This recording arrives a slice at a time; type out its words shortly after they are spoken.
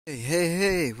Hey, hey,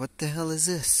 hey, what the hell is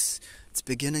this? It's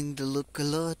beginning to look a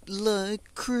lot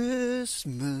like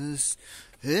Christmas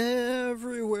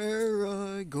everywhere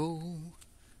I go.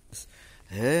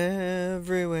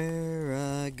 Everywhere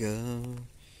I go.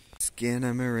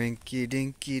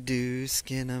 Skinnamarink-a-dinky-doo,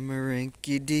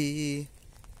 skinnamarink-a-dee.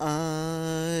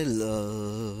 I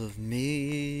love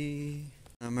me.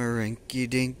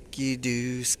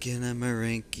 Skinnamarink-a-dinky-doo,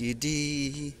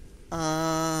 skinnamarink-a-dee.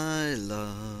 I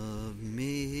love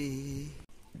me.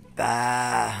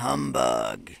 Bah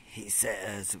humbug, he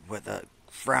says with a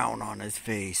frown on his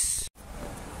face.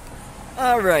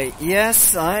 Alright,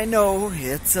 yes, I know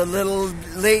it's a little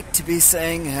late to be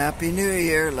saying Happy New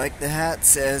Year like the hat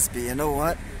says, but you know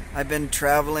what? I've been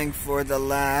traveling for the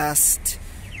last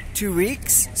 2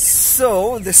 weeks,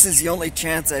 so this is the only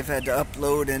chance I've had to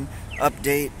upload and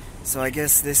update. So I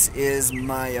guess this is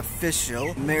my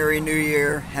official Merry New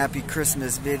Year, Happy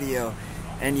Christmas video.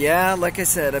 And yeah, like I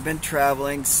said, I've been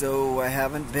traveling, so I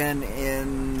haven't been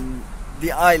in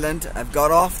the island. I've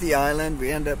got off the island. We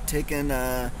end up taking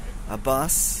a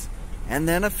bus, and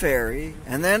then a ferry,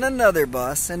 and then another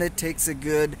bus, and it takes a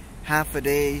good half a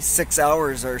day, 6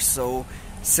 hours or so,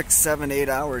 6, 7, 8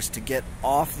 hours to get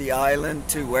off the island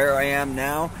to where I am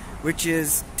now, which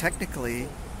is technically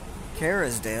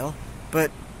Kerrisdale,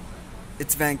 but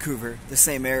it's Vancouver, the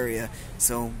same area.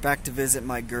 So back to visit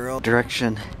my girl.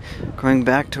 Direction, going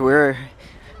back to where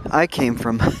I came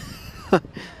from.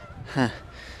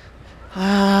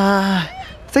 I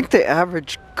think the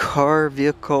average car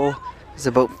vehicle is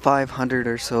about 500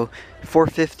 or so.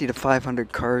 450 to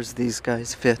 500 cars these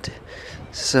guys fit.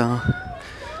 So,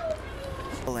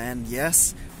 and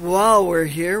yes, while we're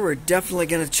here, we're definitely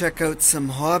going to check out some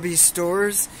hobby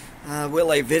stores.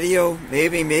 Will I video?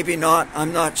 Maybe, maybe not.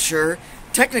 I'm not sure.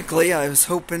 Technically, I was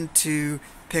hoping to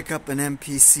pick up an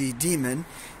MPC Demon,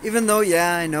 even though,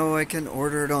 yeah, I know I can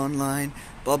order it online,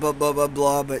 blah, blah, blah, blah,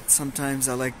 blah, but sometimes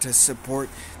I like to support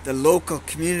the local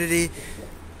community.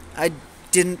 I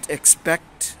didn't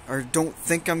expect or don't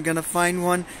think I'm going to find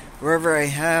one. Wherever I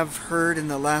have heard in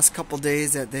the last couple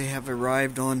days that they have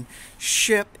arrived on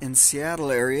ship in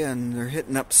Seattle area, and they're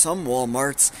hitting up some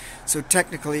Walmarts. So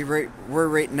technically, we're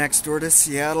right next door to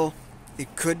Seattle.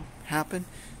 It could happen,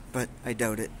 but I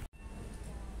doubt it.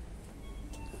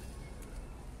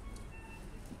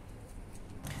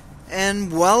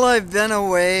 And while I've been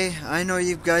away, I know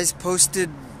you guys posted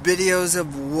videos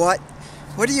of what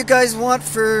do you guys want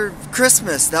for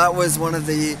Christmas? That was one of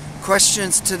the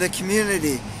questions to the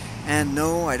community. And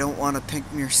no, I don't want a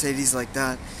pink Mercedes like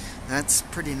that. That's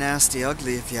pretty nasty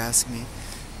ugly if you ask me.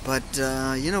 But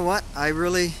you know what? I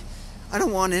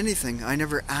don't want anything. I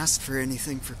never asked for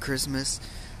anything for Christmas.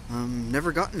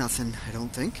 Never got nothing, I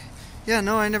don't think. Yeah,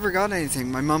 no, I never got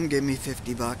anything. My mom gave me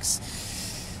 $50.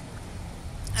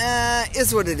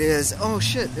 Is what it is. Oh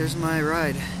shit, there's my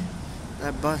ride.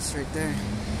 That bus right there.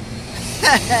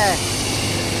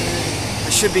 I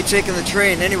should be taking the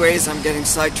train. Anyways, I'm getting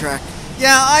sidetracked.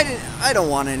 Yeah, I don't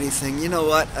want anything. You know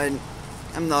what?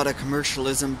 I'm not a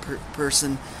commercialism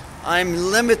person. I'm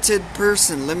limited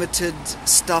person. Limited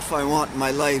stuff I want in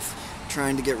my life.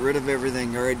 Trying to get rid of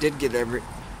everything. Or I did get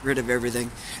rid of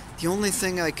everything. The only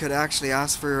thing I could actually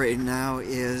ask for right now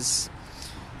is,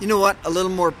 you know what? A little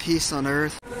more peace on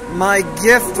earth. My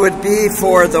gift would be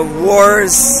for the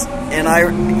wars in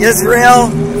Israel,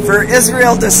 for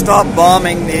Israel to stop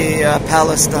bombing the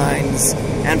Palestinians,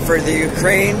 and for the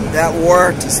Ukraine, that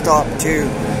war to stop too.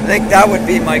 I think that would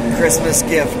be my Christmas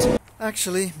gift.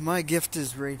 Actually, my gift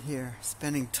is right here,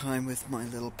 spending time with my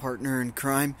little partner in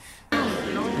crime.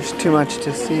 There's too much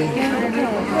to see.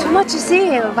 Too much to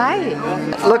see, why?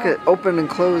 Look at open and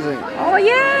closing. Oh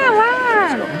yeah,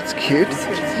 wow. That's cute.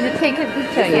 You take a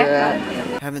picture, yeah?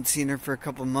 Haven't seen her for a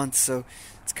couple months, so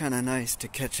it's kind of nice to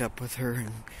catch up with her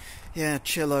and, yeah,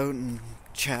 chill out and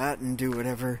chat and do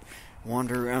whatever.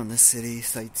 Wander around the city,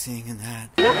 sightseeing and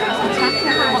that.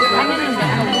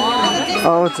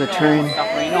 Oh, it's a train.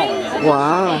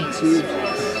 Wow, it's huge.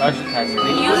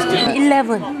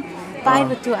 11.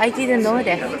 5 2, I didn't know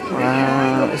that.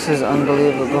 Wow, this is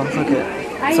unbelievable. Look at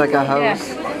it's like a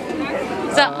house.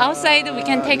 So outside we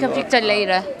can take a picture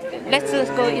later. Let's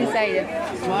go inside.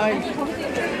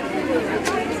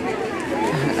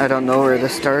 I don't know where the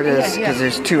start is because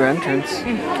there's 2 entrances.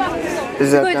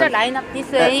 Is that the line up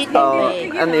this way? Oh,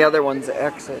 and the other one's the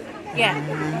exit. Yeah.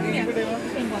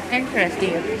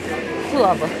 Interesting. 2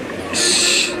 of them.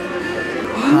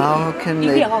 How can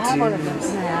they do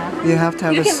this? You have to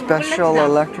have a special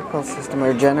electrical system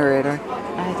or generator. I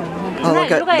don't know. Oh,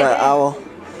 look at the owl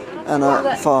and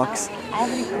a fox.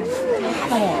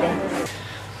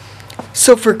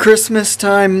 So for Christmas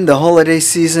time, the holiday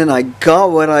season, I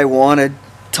got what I wanted.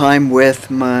 Time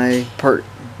with my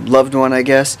loved one, I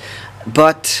guess.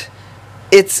 But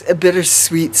it's a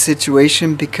bittersweet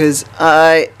situation because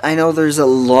I know there's a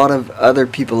lot of other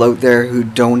people out there who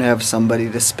don't have somebody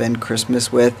to spend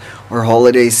Christmas with, or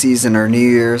holiday season, or New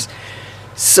Year's.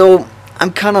 So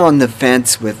I'm kind of on the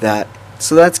fence with that.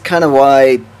 So that's kind of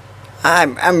why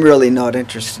I'm really not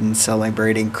interested in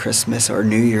celebrating Christmas or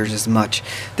New Year's as much.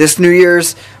 This New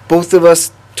Year's, both of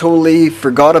us totally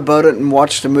forgot about it and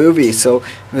watched a movie. So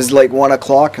it was like 1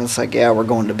 o'clock and it's like, yeah, we're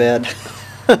going to bed.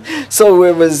 So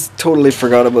it was totally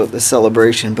forgot about the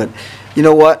celebration. But you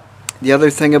know what? The other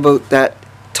thing about that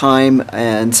time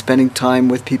and spending time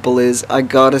with people is I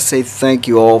gotta say thank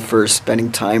you all for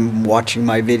spending time watching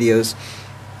my videos.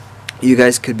 You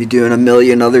guys could be doing a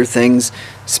million other things,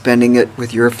 spending it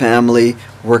with your family,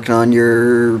 working on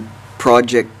your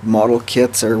project model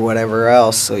kits or whatever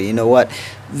else. So you know what?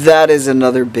 That is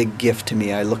another big gift to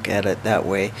me. I look at it that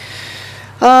way.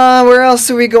 Where else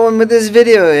are we going with this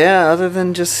video? Yeah, other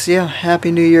than just, yeah,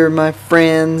 Happy New Year, my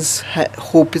friends.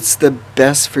 Hope it's the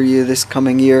best for you this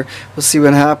coming year. We'll see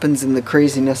what happens in the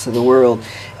craziness of the world.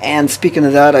 And speaking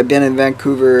of that, I've been in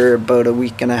Vancouver about a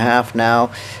week and a half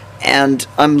now. And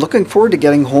I'm looking forward to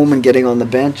getting home and getting on the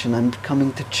bench, and I'm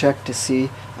coming to check to see.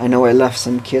 I know I left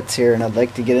some kits here and I'd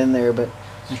like to get in there, but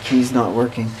my key's not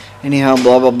working. Anyhow,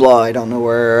 blah blah blah. I don't know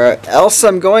where else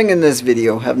I'm going in this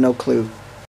video. Have no clue.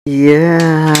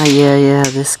 Yeah,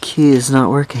 this key is not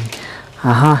working.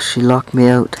 Aha, she locked me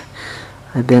out.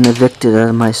 I've been evicted out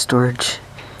of my storage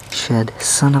shed.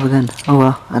 Son of a gun. Oh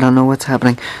well, I don't know what's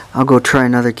happening. I'll go try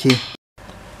another key.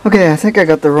 Okay, I think I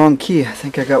got the wrong key. I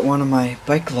think I got one of my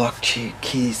bike lock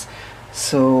keys.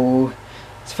 So,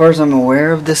 as far as I'm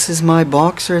aware of, this is my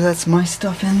boxer. That's my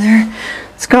stuff in there.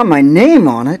 It's got my name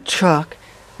on it, Chuck.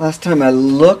 Last time I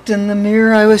looked in the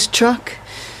mirror, I was Chuck.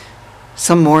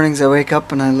 Some mornings I wake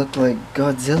up and I look like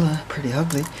Godzilla. Pretty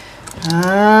ugly.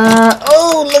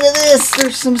 Oh, look at this.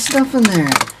 There's some stuff in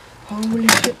there. Holy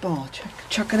shitball.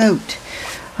 Check it out.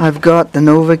 I've got the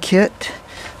Nova kit.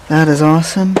 That is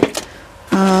awesome.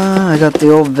 I got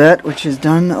the old vet, which is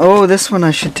done. Oh, this one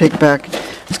I should take back.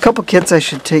 There's a couple kits I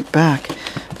should take back.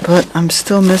 But I'm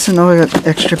still missing. Oh, I got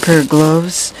extra pair of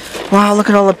gloves. Wow, look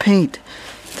at all the paint.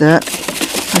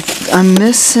 I'm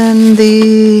missing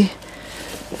the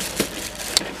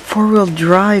four-wheel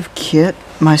drive kit.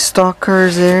 My stock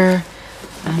car's there.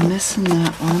 I'm missing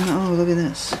that one. Oh, look at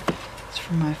this. It's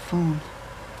for my phone.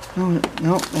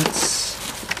 No, that's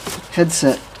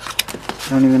headset.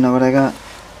 Don't even know what I got.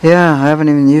 Yeah, I haven't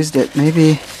even used it.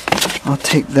 Maybe I'll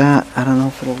take that. I don't know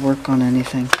if it'll work on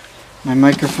anything. My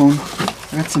microphone.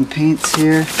 I got some paints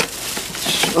here.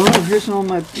 Oh, here's all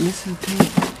my missing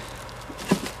paint.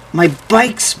 My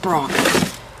bike sprocket.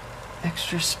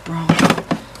 Extra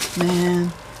sprocket.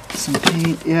 Man, some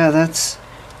paint. Yeah, this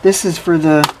is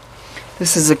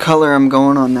the color I'm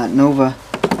going on that Nova.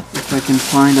 If I can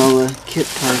find all the kit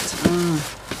parts.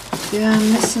 Yeah,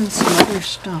 I'm missing some other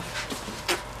stuff.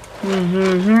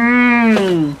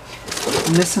 I'm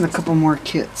missing a couple more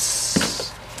kits.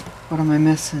 What am I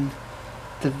missing?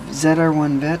 The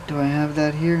ZR1 Vet. Do I have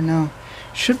that here? No.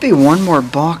 Should be one more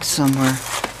box somewhere.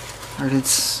 Or did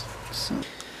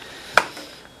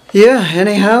yeah,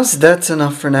 anyhow, that's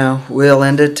enough for now. We'll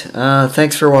end it.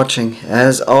 Thanks for watching.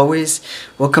 As always,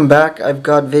 welcome back. I've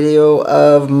got video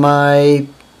of my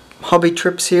hobby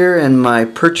trips here and my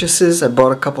purchases. I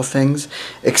bought a couple things.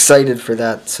 Excited for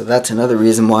that. So that's another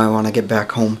reason why I want to get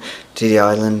back home to the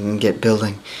island and get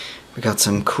building. We got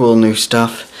some cool new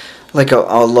stuff. Like a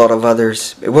lot of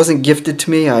others. It wasn't gifted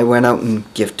to me. I went out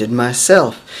and gifted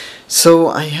myself. So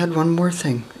I had one more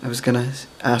thing I was going to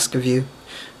ask of you.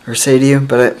 Or say to you.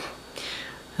 But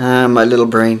my little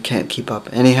brain can't keep up.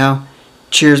 Anyhow.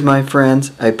 Cheers, my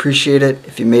friends. I appreciate it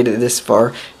if you made it this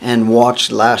far and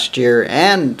watched last year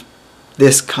and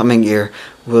this coming year.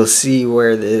 We'll see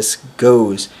where this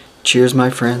goes. Cheers, my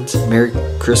friends. Merry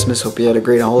Christmas. Hope you had a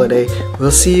great holiday.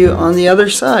 We'll see you on the other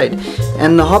side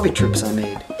and the hobby trips I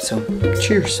made. So,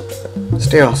 cheers.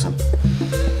 Stay awesome.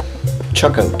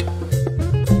 Chuck out.